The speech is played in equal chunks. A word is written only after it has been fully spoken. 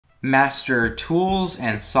Master tools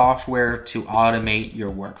and software to automate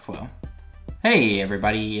your workflow. Hey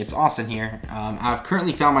everybody, it's Austin here. I've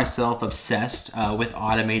currently found myself obsessed with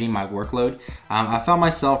automating my workload. I found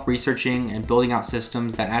myself researching and building out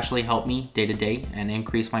systems that actually help me day to day and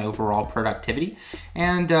increase my overall productivity,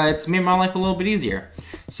 and it's made my life a little bit easier.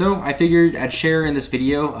 So I figured I'd share in this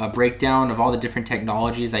video a breakdown of all the different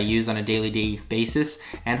technologies I use on a daily basis,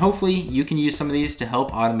 and hopefully you can use some of these to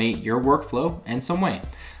help automate your workflow in some way.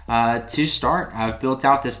 To start, I've built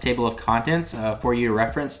out this table of contents for you to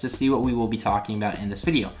reference to see what we will be talking about in this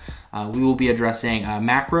video. We will be addressing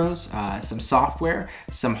macros, some software,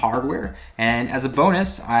 some hardware, and as a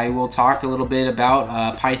bonus, I will talk a little bit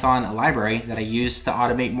about Python library that I use to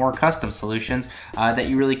automate more custom solutions that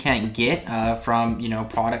you really can't get from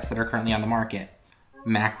products that are currently on the market.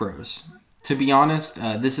 Macros. To be honest,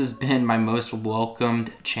 this has been my most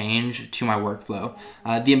welcomed change to my workflow.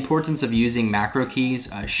 The importance of using macro keys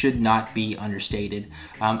should not be understated.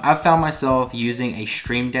 I've found myself using a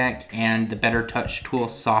Stream Deck and the XtendTouchPortable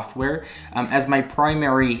software as my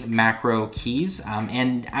primary macro keys,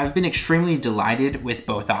 and I've been extremely delighted with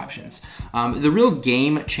both options. The real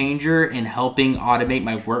game changer in helping automate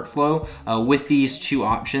my workflow with these two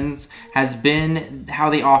options has been how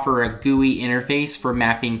they offer a GUI interface for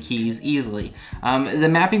mapping keys easily. The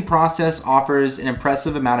mapping process offers an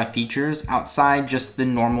impressive amount of features outside just the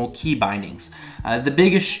normal key bindings. The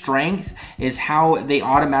biggest strength is how they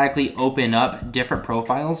automatically open up different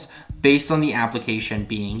profiles based on the application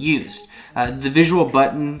being used. The visual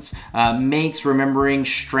buttons makes remembering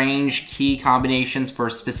strange key combinations for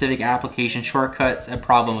specific application shortcuts a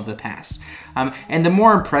problem of the past. And the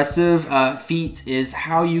more impressive feat is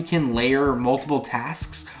how you can layer multiple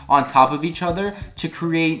tasks on top of each other to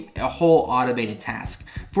create a whole automated task.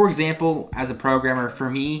 For example, as a programmer, for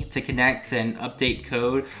me to connect and update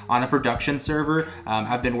code on a production server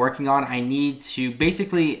I've been working on, I need to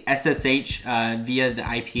basically SSH via the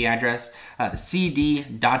IP address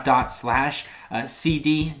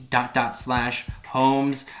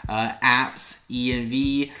cd//cd/homes apps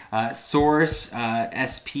env source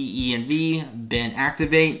spenv bin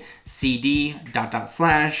activate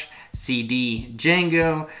cd//cd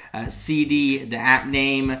Django cd the app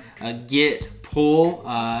name git pull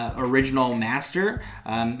original master,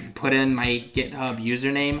 put in my GitHub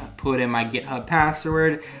username, put in my GitHub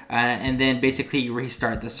password, and then basically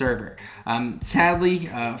restart the server. Sadly,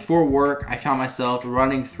 for work, I found myself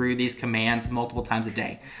running through these commands multiple times a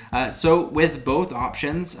day. So with both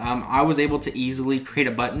options, I was able to easily create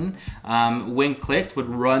a button, when clicked, would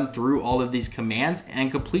run through all of these commands and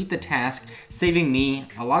complete the task, saving me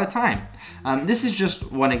a lot of time. This is just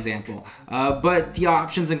one example, but the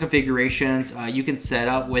options and configurations you can set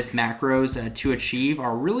up with macros to achieve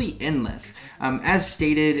are really endless. As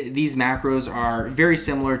stated, these macros are very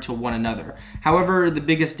similar to one another. However, the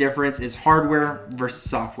biggest difference is hardware versus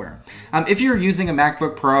software. If you're using a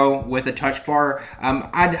MacBook Pro with a touch bar,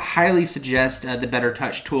 I'd highly suggest the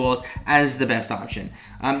XtendTouchPortable as the best option.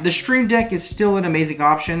 The Stream Deck is still an amazing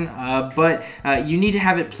option, but you need to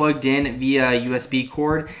have it plugged in via USB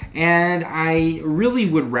cord, and I really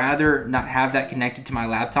would rather not have that connected to my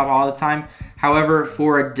laptop all the time. However,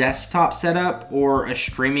 for a desktop setup or a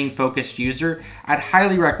streaming focused user, I'd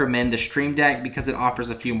highly recommend the Stream Deck because it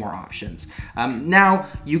offers a few more options. Now,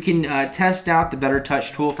 you can test out the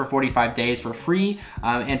XtendTouchPortable for 45 days for free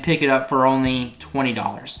and pick it up for only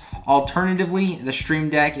 $20. Alternatively, the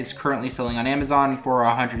Stream Deck is currently selling on Amazon for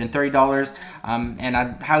 $130, and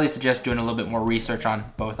I'd highly suggest doing a little bit more research on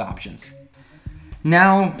both options.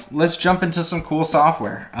 Now, let's jump into some cool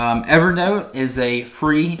software. Evernote is a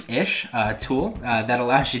free-ish tool that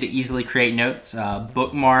allows you to easily create notes,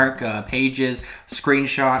 bookmark pages,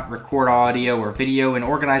 screenshot, record audio or video, and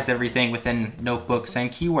organize everything within notebooks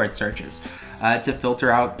and keyword searches to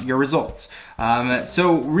filter out your results.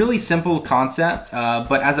 So really simple concept,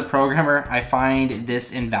 but as a programmer, I find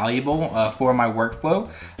this invaluable for my workflow,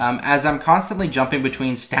 as I'm constantly jumping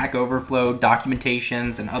between Stack Overflow,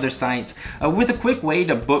 documentations, and other sites with a quick way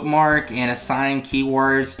to bookmark and assign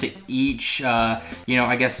keywords to each,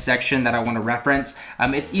 I guess, section that I want to reference.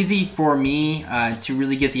 It's easy for me to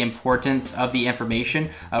really get the importance of the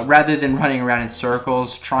information rather than running around in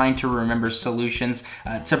circles trying to remember solutions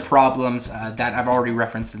to problems that I've already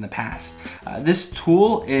referenced in the past. This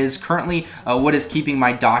tool is currently what is keeping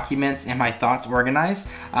my documents and my thoughts organized,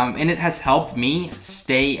 and it has helped me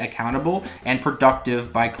stay accountable and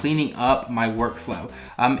productive by cleaning up my workflow.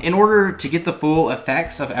 In order to get the full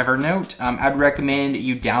effects of Evernote, I'd recommend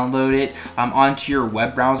you download it onto your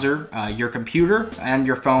web browser, your computer, and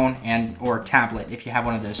your phone or tablet if you have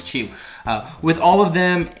one of those too. With all of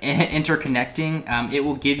them interconnecting, it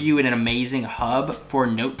will give you an amazing hub for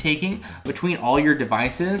note-taking between all your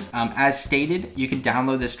devices. As stated, you can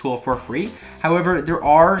download this tool for free. However, there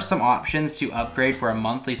are some options to upgrade for a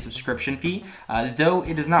monthly subscription fee, though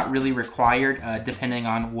it is not really required depending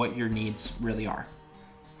on what your needs really are.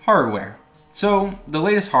 Hardware. So the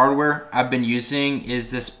latest hardware I've been using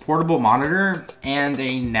is this portable monitor and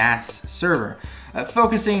a NAS server.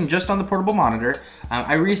 Focusing just on the portable monitor,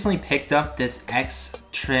 I recently picked up this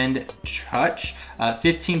XtendTouch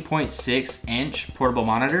 15.6 inch portable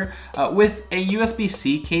monitor. With a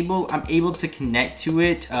USB-C cable, I'm able to connect to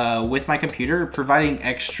it with my computer, providing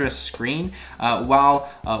extra screen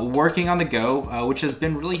while working on the go, which has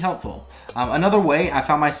been really helpful. Another way I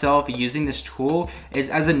found myself using this tool is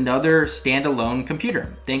as another standalone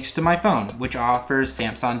computer, thanks to my phone, which offers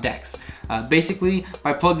Samsung DeX. Basically,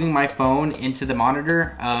 by plugging my phone into the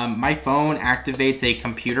monitor, my phone activates a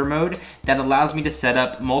computer mode that allows me to set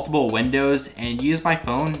up multiple windows and use my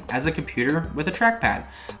phone as a computer with a trackpad.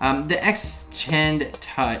 The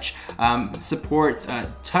XtendTouch supports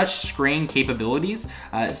touch screen capabilities,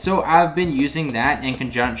 so I've been using that in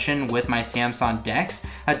conjunction with my Samsung DeX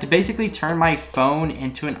to basically turn my phone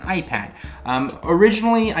into an iPad.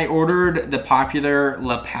 Originally, I ordered the popular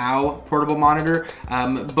lapel portable monitor,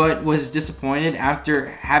 but was disappointed after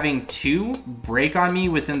having two break on me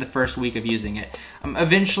within the first week of using it.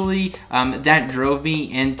 Eventually, that drove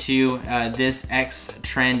me into this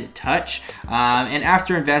XtendTouch, and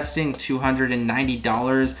after investing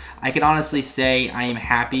 $290, I can honestly say I am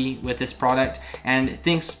happy with this product and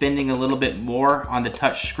think spending a little bit more on the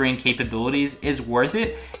touchscreen capabilities is worth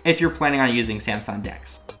it if you're planning on using Samsung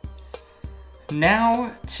DeX.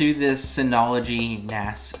 Now to this Synology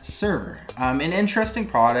Nas server, an interesting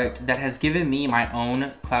product that has given me my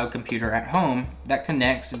own cloud computer at home that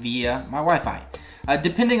connects via my Wi-Fi.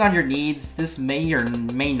 Depending on your needs, this may or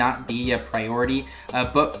may not be a priority,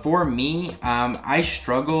 but for me, I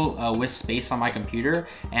struggle with space on my computer,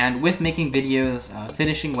 and with making videos,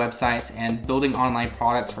 finishing websites, and building online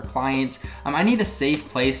products for clients, I need a safe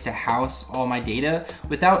place to house all my data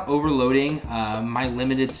without overloading my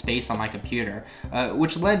limited space on my computer,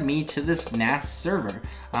 which led me to this NAS server.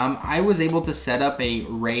 I was able to set up a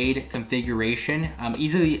RAID configuration,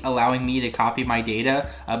 easily allowing me to copy my data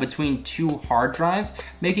between two hard drives,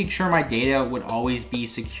 making sure my data would always be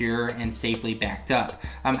secure and safely backed up.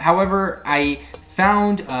 However, I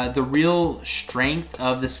found the real strength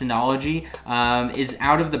of the Synology is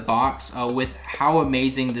out of the box with how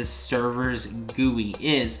amazing this server's GUI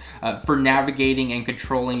is for navigating and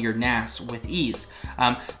controlling your NAS with ease.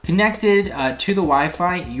 Connected to the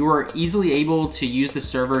Wi-Fi, you are easily able to use the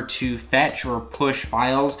server to fetch or push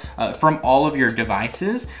files from all of your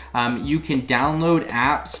devices. You can download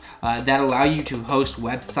apps that allow you to host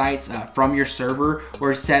websites from your server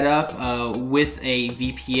or set up with a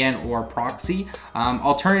VPN or proxy.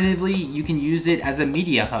 Alternatively, you can use it as a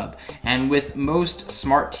media hub, and with most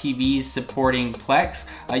smart TVs supporting Plex,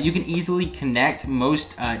 you can easily connect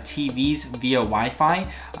most TVs via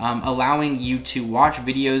Wi-Fi, allowing you to watch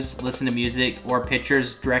videos, listen to music, or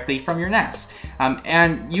pictures directly from your NAS.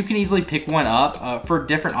 And you can easily pick one up for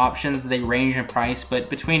different options. They range in price, but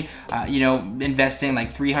between investing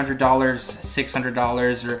like $300,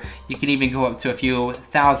 $600, or you can even go up to a few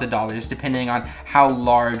 $1,000 depending on how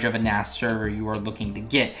large of a NAS server you are looking to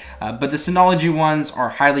get. But the Synology ones are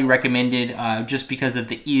highly recommended just because of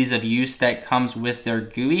the ease of use that comes with their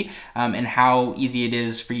GUI and how easy it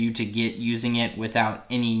is for you to get using it without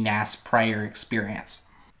any NAS prior experience.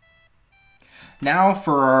 Now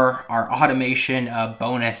for our automation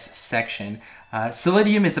bonus section.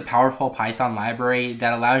 Selenium is a powerful Python library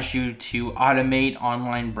that allows you to automate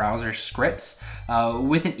online browser scripts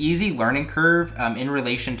with an easy learning curve in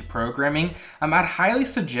relation to programming. I'd highly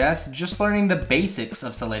suggest just learning the basics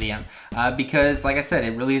of Selenium because, like I said,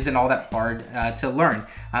 it really isn't all that hard to learn.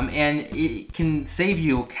 And it can save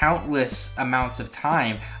you countless amounts of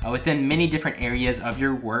time within many different areas of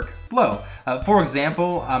your workflow. For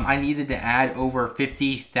example, I needed to add over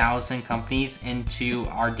 50,000 companies into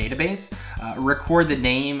our database. record the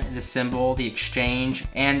name, the symbol, the exchange,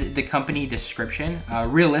 and the company description.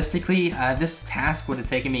 Realistically, this task would have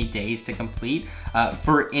taken me days to complete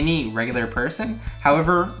for any regular person.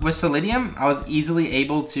 However, with Selenium, I was easily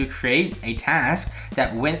able to create a task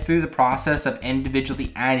that went through the process of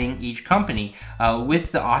individually adding each company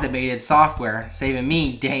with the automated software, saving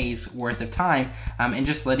me days worth of time and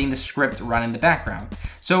just letting the script run in the background.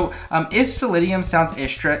 So if Selenium sounds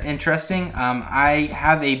interesting, I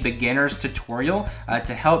have a beginner's tutorial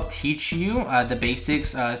to help teach you the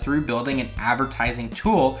basics through building an advertising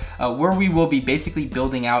tool where we will be basically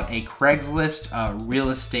building out a Craigslist real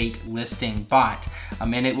estate listing bot.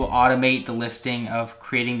 And it will automate the listing of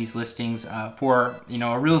creating these listings for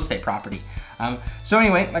a real estate property. So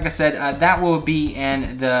anyway, like I said, that will be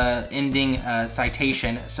in the ending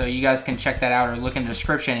citation, so you guys can check that out or look in the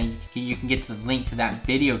description and you can get to the link to that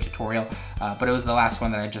video tutorial, but it was the last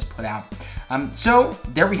one that I just put out. So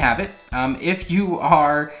there we have it. If you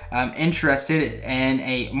are interested in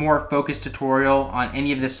a more focused tutorial on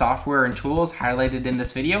any of this software and tools highlighted in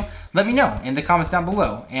this video, let me know in the comments down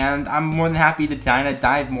below, and I'm more than happy to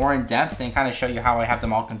dive more in depth and kind of show you how I have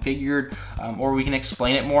them all configured, or we can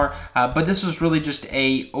explain it more. But this was really just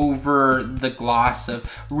a over the gloss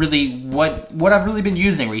of really what I've really been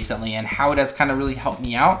using recently and how it has kind of really helped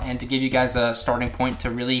me out, and to give you guys a starting point to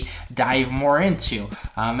really dive more into.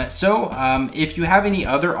 If you have any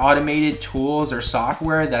other automated tools or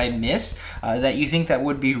software that I missed that you think that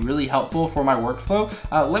would be really helpful for my workflow,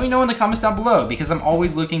 let me know in the comments down below, because I'm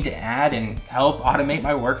always looking to add and help automate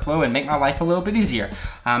my workflow and make my life a little bit easier.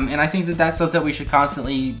 And I think that that's something that we should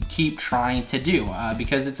constantly keep trying to do,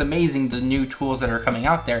 because it's amazing the new tools that are coming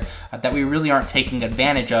out there that we really aren't taking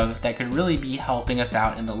advantage of that could really be helping us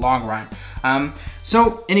out in the long run.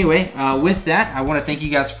 So anyway, with that, I want to thank you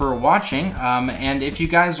guys for watching, and if you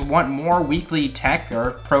guys want more weekly tech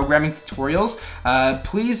or programming tutorials,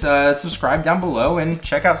 please subscribe down below and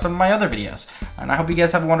check out some of my other videos. And I hope you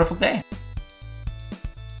guys have a wonderful day.